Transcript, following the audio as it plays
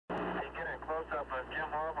close-up of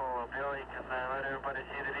Jim Lovell, Bill. You can let everybody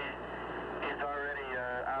see that he's already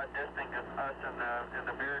outdistancing us in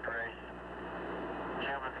the beard race.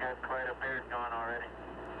 Jim has got quite a beard going already.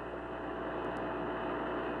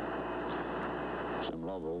 Jim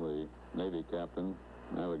Lovell, the Navy captain,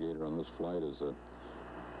 navigator on this flight, is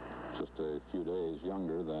just a few days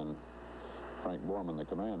younger than Frank Borman, the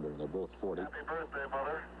commander. They're both 40. Happy birthday,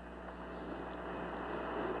 Mother.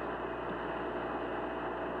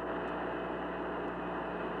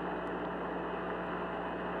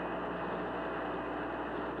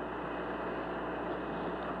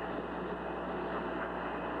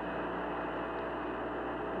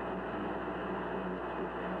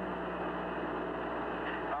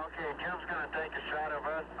 Jim's going to take a shot of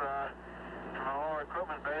us from the lower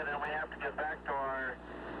equipment bay, then we have to get back to our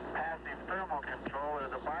passive thermal control or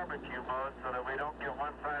the barbecue mode so that we don't get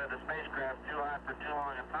one side of the spacecraft too hot for too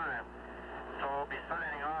long a time. So we'll be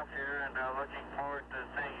signing off here and looking forward to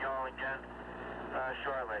seeing you all again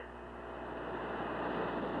shortly.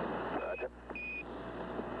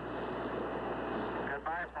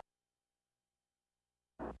 Goodbye.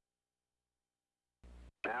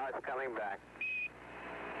 Now it's coming back.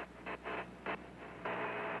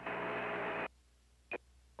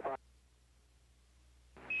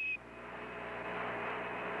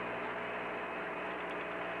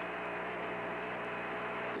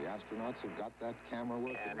 The astronauts have got that camera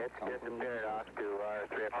working. And it's disappeared off to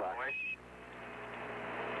 3 o'clock.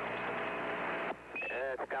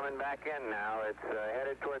 It's coming back in now. It's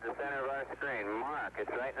headed towards the center of our screen. Mark, it's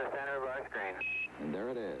right in the center of our screen. And there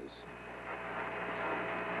it is.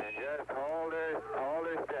 And just hold her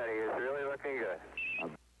steady. It's really looking good. A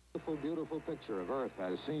beautiful, beautiful picture of Earth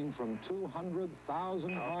as seen from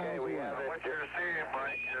 200,000 miles Okay, we away. have it. What you're seeing,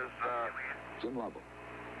 Mike, is Jim Lovell.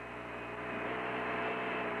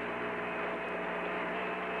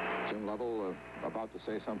 Jim Lovell about to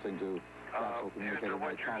say something to Capsule Communicator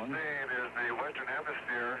what Mike you're Collins. seeing is the Western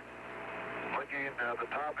Hemisphere. Looking, the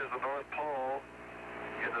top is the North Pole.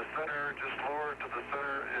 In the center, just lower to the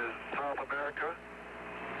center, is South America.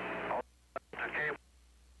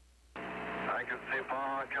 I can see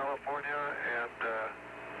Baja, California, and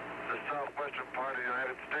the southwestern part of the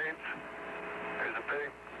United States. There's a big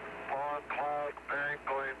long cloud bank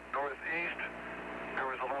going northeast. There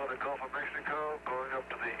was a lot of the Gulf of Mexico going up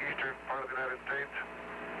to the eastern part of the United States.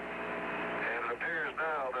 And it appears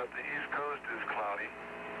now that the east coast is cloudy.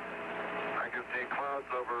 I can see clouds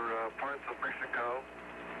over parts of Mexico.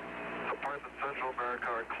 The parts of Central America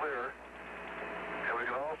are clear. And we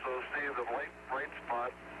can also see the light bright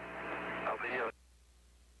spot of the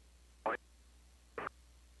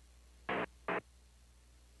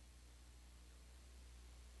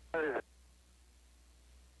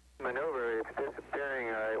maneuver, it's disappearing.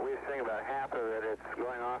 We're seeing about half of it. It's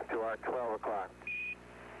going off to our 12 o'clock.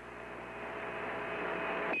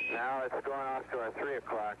 Now it's going off to our 3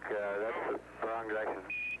 o'clock. That's the wrong direction.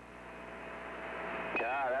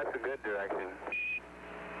 Yeah, that's a good direction.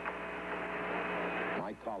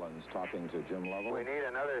 Mike Collins talking to Jim Lovell. We need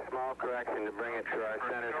another small correction to bring it to our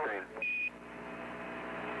center screen.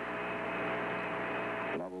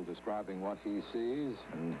 Lovell describing what he sees,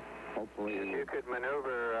 and hopefully... If you could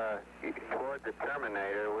maneuver toward the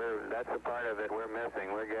terminator, that's a part of it we're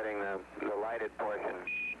missing. We're getting the lighted portion.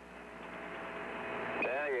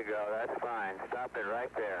 There you go, that's fine. Stop it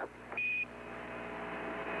right there.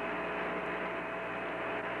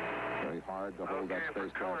 Very hard to hold that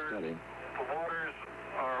spacecraft steady. The waters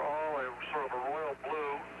are all a sort of a royal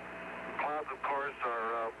blue. Clouds, of course,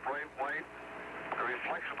 are bright white. The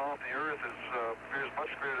reflection off the Earth appears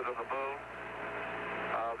much greater than the moon.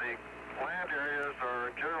 The land areas are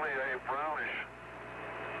generally a brownish,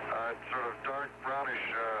 sort of dark brownish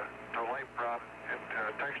to light brown in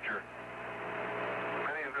texture.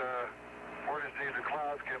 Many of the vortices of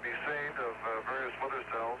clouds can be seen of various weather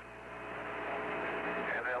cells.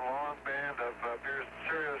 And that long band of very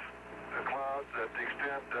serious clouds that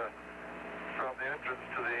extend from the entrance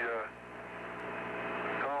to the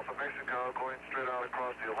Gulf of Mexico going straight out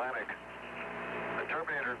across the Atlantic. The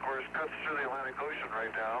terminator, of course, cuts through the Atlantic Ocean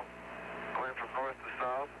right now, going from north to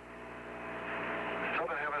south. The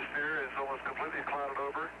southern hemisphere is almost completely clouded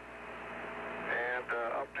over. And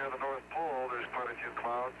up near the North Pole, there's quite a few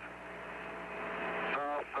clouds.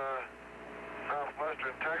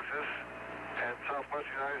 Southwestern Texas and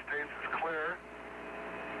southwestern United States is clear.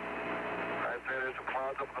 I'd say there's some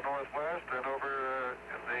clouds up in the northwest and over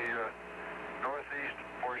in the northeast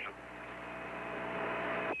portion.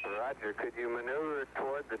 Roger, could you maneuver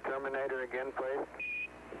toward the terminator again, please?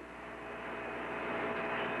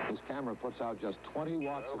 His camera puts out just 20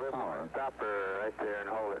 watts of power. Stop her right there and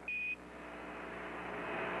hold it.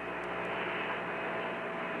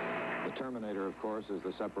 The terminator, of course, is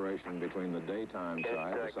the separation between the daytime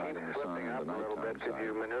side, the side in the sun, and the nighttime side. Could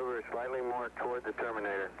you maneuver slightly more toward the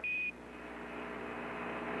terminator?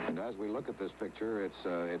 And as we look at this picture, it's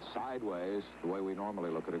sideways, the way we normally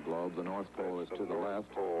look at a globe. The North Pole is to the left.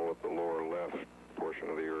 The North Pole at the lower left portion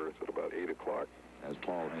of the Earth at about 8 o'clock. As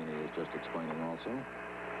Paul Haney is just explaining also.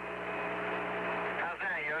 How's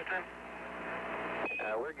that, Houston?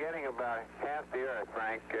 We're getting about half the Earth,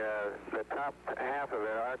 Frank. The top half of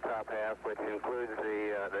it, our top half, which includes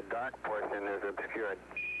the dark portion, is obscured.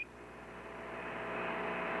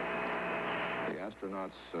 The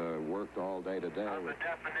astronauts worked all day today with the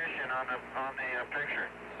definition on the picture.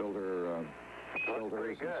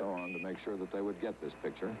 Filters and so on to make sure that they would get this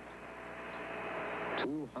picture.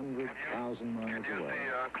 200,000 miles away. Can you see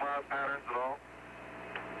cloud patterns at all?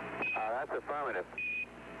 That's affirmative.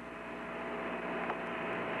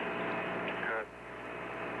 Good.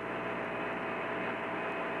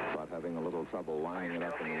 But having a little trouble lining it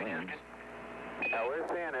up in the lens. We're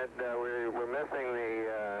seeing it. We're missing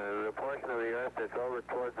the portion of the Earth that's over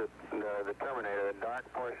towards the terminator. The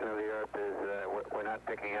dark portion of the Earth is we're not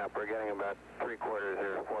picking up. We're getting about 3/4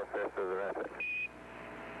 or 4/5 of the rest of it.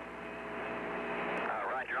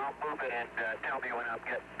 Roger, I'll move it and tell me when I'm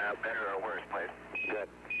getting better or worse, please. Good.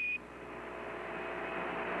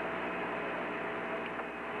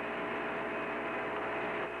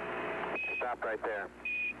 Stop right there.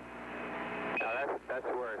 Now that's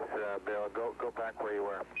worse, Bill. Go back where you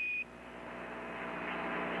were.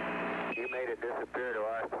 You made it disappear to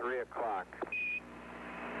our 3 o'clock.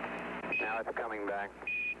 Now it's coming back.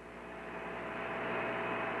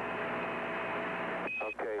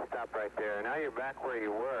 Okay, stop right there. Now you're back where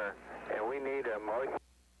you were, and we need a motion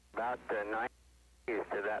about 9 degrees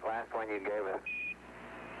to that last one you gave us.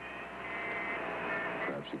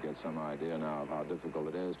 Perhaps you get some idea now of how difficult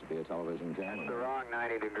it is to be a television cameraman. That's the wrong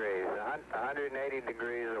 90 degrees. 180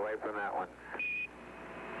 degrees away from that one.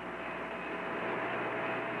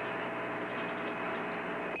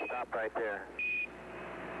 Stop right there.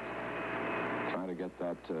 Trying to get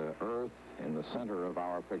that Earth in the center of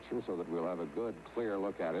our picture so that we'll have a good, clear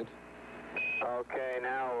look at it. Okay,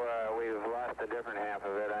 now we've lost a different half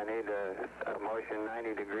of it. I need a motion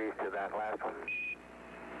 90 degrees to that last one.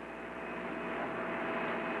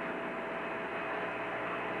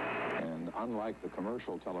 And unlike the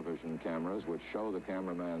commercial television cameras, which show the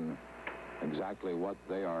cameraman exactly what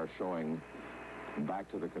they are showing back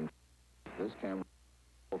to the control, this camera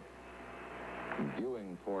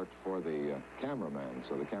viewing port for the cameraman,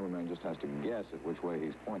 so the cameraman just has to guess at which way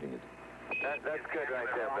he's pointing it. That's good right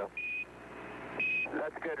there, Bill.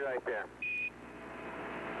 That's good right there.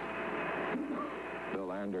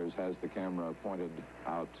 Bill Anders has the camera pointed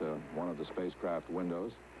out one of the spacecraft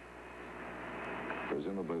windows,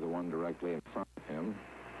 presumably the one directly in front of him.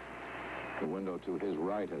 The window to his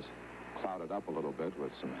right has clouded up a little bit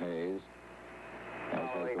with some haze, as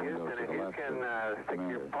has the window to the left. If you can stick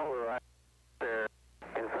your polar right there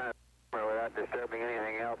in front of the camera without disturbing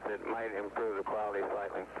anything else, it might improve the quality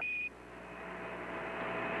slightly.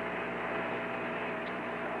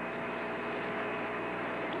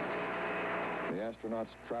 The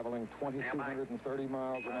astronauts traveling 2,230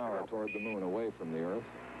 miles an hour toward the moon, away from the Earth.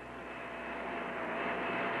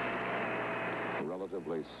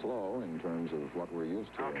 Relatively slow in terms of what we're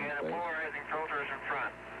used to in space. Okay, the polarizing filter is in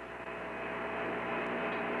front.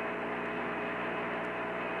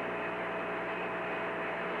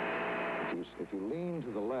 If you lean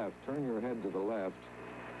to the left, turn your head to the left,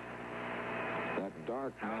 that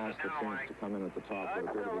dark mass that seems to come in at the top would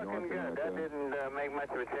appear to be North America. That didn't make much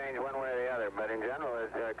of a change one way or the other, but in general,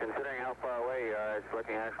 considering how far away you are, it's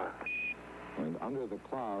looking excellent. And under the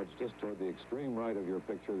clouds, just toward the extreme right of your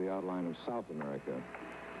picture, the outline of South America.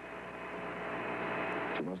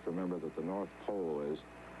 But you must remember that the North Pole is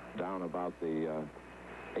down about the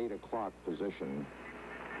 8 o'clock position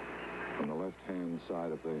on the left-hand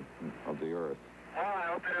side of the Earth. Well,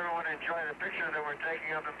 I hope that everyone enjoyed the picture that we're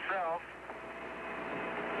taking of themselves.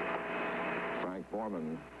 Frank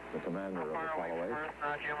Borman, the commander of Apollo 8.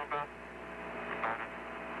 Jim, about?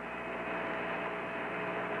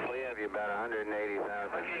 We have you about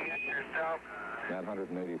 180,000. Looking at yourself. That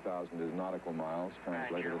 180,000 is nautical miles,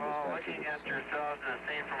 translated into statute. Looking at yourselves as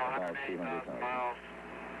seen from 180,000 miles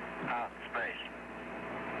out in space.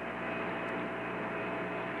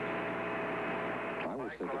 I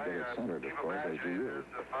wish they could get it centered, of course, as do you.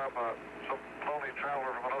 If I'm some lonely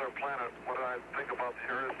traveler from another planet, what do I think about the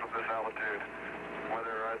Earth from this altitude?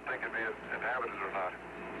 Whether I think it'd be inhabited or not.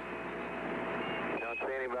 You don't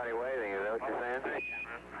see anybody waving, is that what you're saying?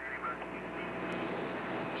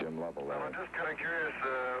 Jim Lovell. Lovell Well, there. I'm just kind of curious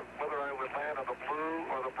whether I would land on the blue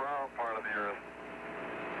or the brown part of the Earth.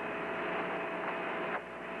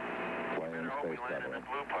 Playing I hope we space land in travel. the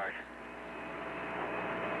blue part.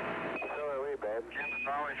 So are we, babe. Jim is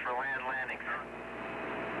always for land landings.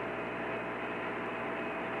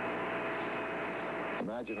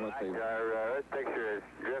 Imagine what they... Our Earth picture is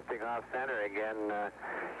drifting off center again.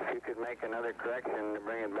 If you could make another correction to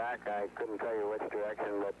bring it back, I couldn't tell you which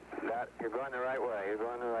direction, but you're going the right way. You're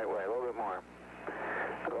going the right way. A little bit more.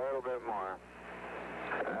 A little bit more.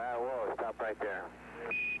 Whoa, stop right there.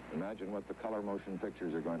 Imagine what the color motion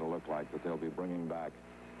pictures are going to look like that they'll be bringing back.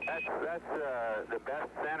 That's the best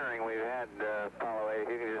centering we've had, Apollo 8. If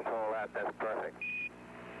you can just hold that, that's perfect.